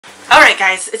Alright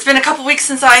guys, it's been a couple weeks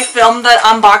since I filmed the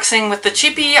unboxing with the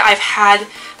cheapie. I've had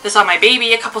this on my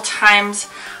baby a couple times.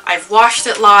 I've washed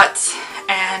it lots,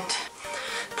 and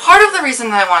part of the reason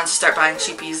that I wanted to start buying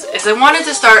cheapies is I wanted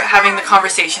to start having the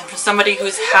conversation from somebody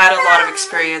who's had a lot of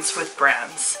experience with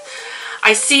brands.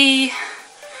 I see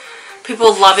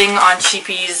people loving on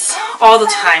cheapies all the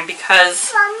time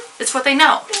because it's what they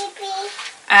know.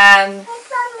 And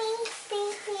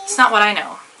it's not what I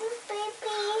know.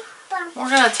 We're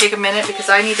gonna take a minute because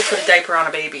I need to put a diaper on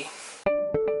a baby.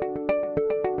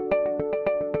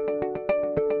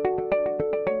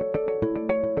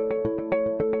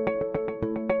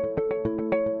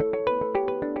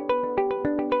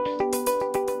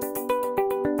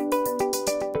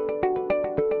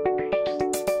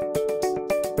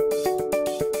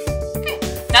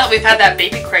 Now that we've had that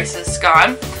baby crisis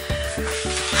gone,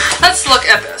 let's look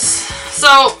at this.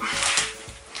 So,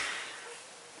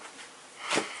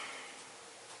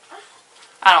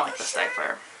 I don't like this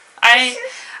diaper. I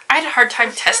had a hard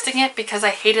time testing it because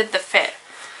I hated the fit.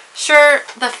 Sure,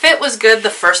 the fit was good the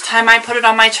first time I put it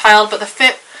on my child, but the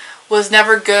fit was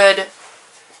never good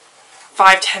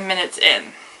 5-10 minutes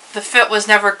in. The fit was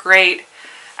never great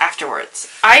afterwards.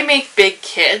 I make big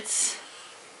kids,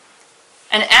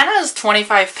 and Anna is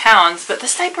 25 pounds, but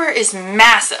this diaper is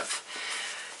massive.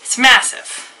 It's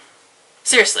massive.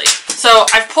 Seriously. So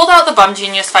I've pulled out the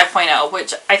bumGenius 5.0,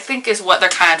 which I think is what they're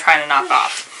kind of trying to knock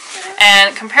off.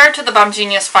 And compared to the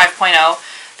bumGenius 5.0,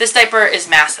 this diaper is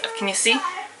massive. Can you see?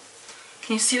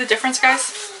 Can you see the difference,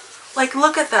 guys? Like,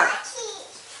 look at that.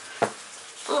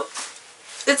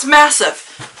 It's massive.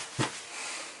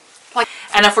 Like,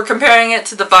 and if we're comparing it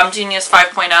to the bumGenius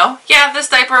 5.0, yeah, this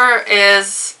diaper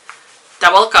is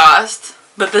double the cost,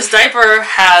 but this diaper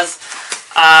has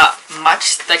a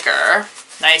much thicker,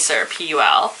 nicer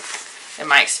PUL in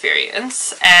my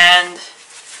experience, and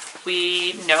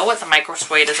we know what the micro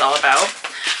suede is all about.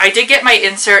 I did get my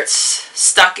inserts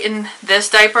stuck in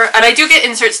this diaper, and I do get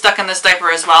inserts stuck in this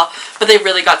diaper as well, but they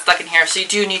really got stuck in here, so you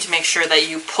do need to make sure that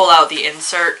you pull out the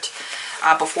insert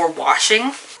before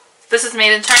washing. This is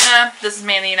made in China, this is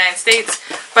made in the United States,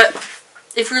 but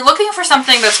if you're looking for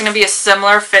something that's going to be a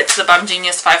similar fit to the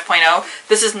bumGenius 5.0,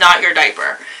 this is not your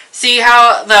diaper. See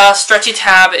how the stretchy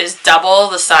tab is double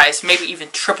the size, maybe even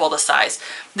triple the size.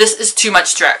 This is too much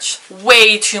stretch.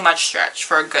 Way too much stretch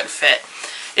for a good fit.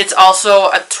 It's also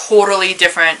a totally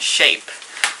different shape.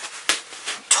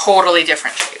 Totally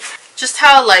different shape. Just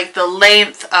how, like, the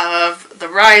length of the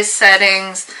rise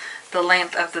settings, the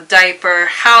length of the diaper,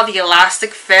 how the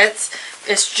elastic fits,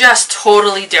 is just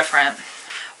totally different.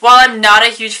 While I'm not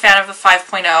a huge fan of the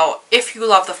 5.0, if you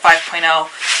love the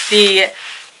 5.0, the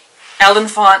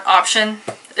Elinfant option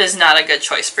is not a good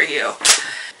choice for you.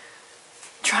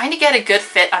 Trying to get a good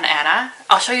fit on Anna,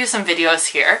 I'll show you some videos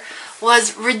here,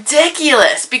 was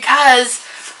ridiculous because,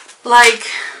 like,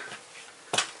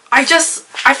 I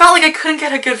felt like I couldn't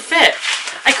get a good fit.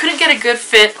 I couldn't get a good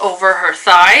fit over her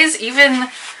thighs, even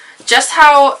just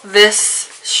how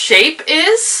this shape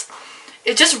is.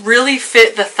 It just really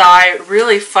fit the thigh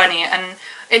really funny, and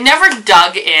it never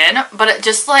dug in, but it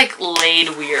just like laid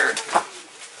weird.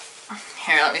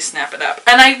 Here, let me snap it up.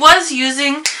 And I was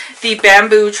using the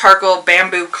bamboo charcoal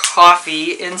bamboo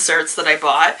coffee inserts that I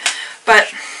bought,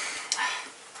 but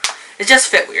it just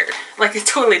fit weird. Like, it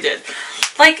totally did.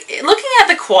 Like, looking at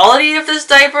the quality of this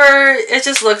diaper, it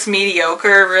just looks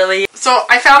mediocre, really. So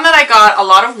I found that I got a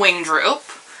lot of wing droop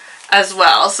as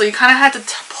well, so you kind of had to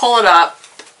pull it up.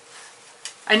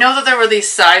 I know that there were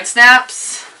these side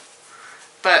snaps,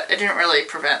 but it didn't really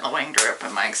prevent the wing droop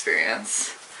in my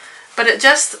experience. But it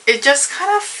just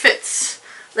kind of fits,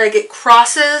 like it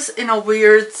crosses in a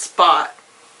weird spot.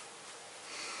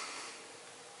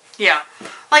 Yeah,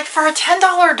 like for a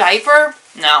 $10 diaper,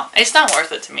 no, it's not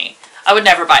worth it to me. I would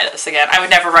never buy this again. I would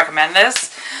never recommend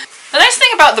this. The nice thing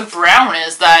about the brown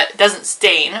is that it doesn't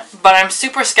stain, but I'm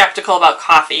super skeptical about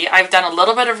coffee. I've done a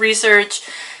little bit of research,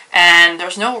 and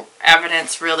there's no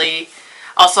evidence really.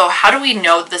 Also, how do we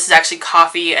know that this is actually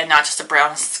coffee and not just a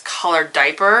brown colored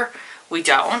diaper? We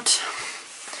don't.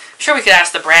 I'm sure we could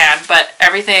ask the brand, but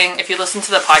everything, if you listen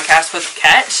to the podcast with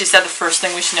Ket, she said the first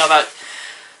thing we should know about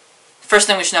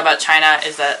China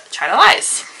is that China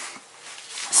lies.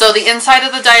 So the inside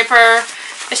of the diaper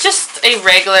is just a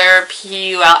regular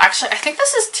PUL. Actually, I think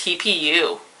this is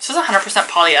TPU. This is 100%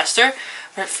 polyester,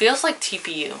 but it feels like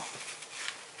TPU.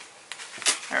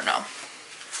 I don't know.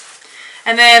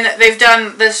 And then they've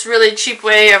done this really cheap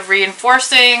way of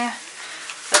reinforcing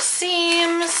the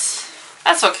seams.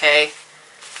 That's okay.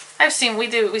 We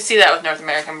see that with North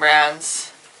American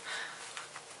brands.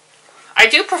 I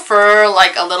do prefer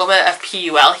like a little bit of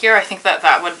PUL here. I think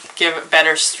that would give it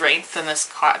better strength than this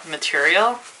cotton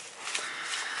material.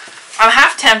 I'm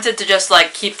half tempted to just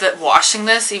like keep washing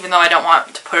this, even though I don't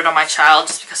want to put it on my child,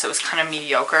 just because it was kind of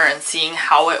mediocre, and seeing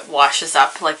how it washes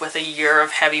up like with a year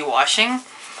of heavy washing.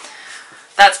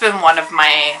 That's been one of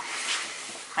my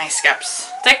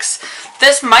skeptics.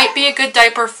 This might be a good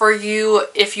diaper for you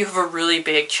if you have a really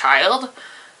big child,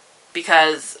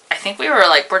 because I think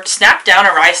we're snapped down a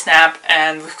rice snap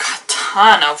and we've got a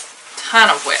ton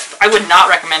of width. I would not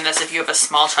Recommend this if you have a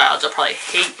small child. You'll probably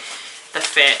hate the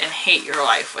fit and hate your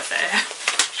life with it.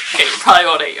 Okay, you probably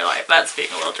won't hate your life. That's being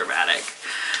a little dramatic.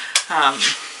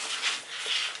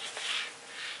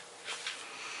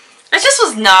 It's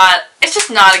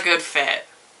just not a good fit.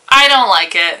 I don't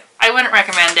like it. I wouldn't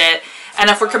recommend it. And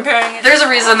if we're comparing it, there's a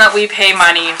reason that we pay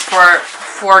money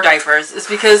for diapers, is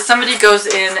because somebody goes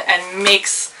in and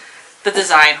makes the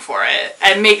design for it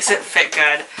and makes it fit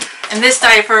good. And this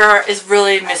diaper is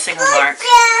really missing the mark.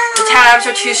 The tabs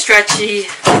are too stretchy,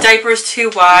 the diaper's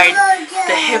too wide,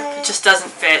 the hip just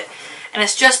doesn't fit, and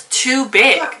it's just too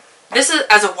big. This is,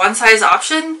 as a one size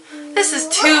option, this is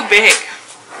too big.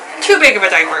 Too big of a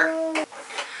diaper.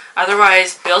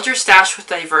 Otherwise, build your stash with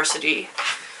diversity.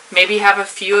 Maybe have a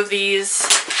few of these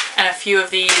and a few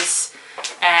of these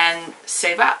and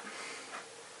save up.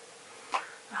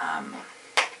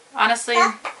 Honestly,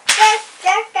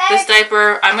 this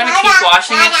diaper, I'm going to keep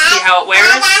washing it to see how it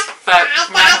wears, but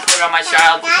I'm not going to put it on my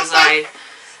child because I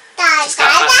just got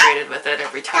frustrated with it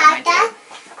every time I did.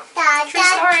 True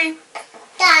story.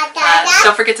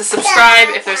 Don't forget to subscribe.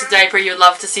 If there's a diaper you'd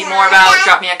love to see more about,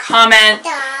 drop me a comment.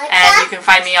 And you can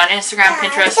find me on Instagram,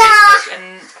 Pinterest, Facebook,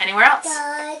 and anywhere else.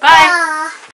 Bye!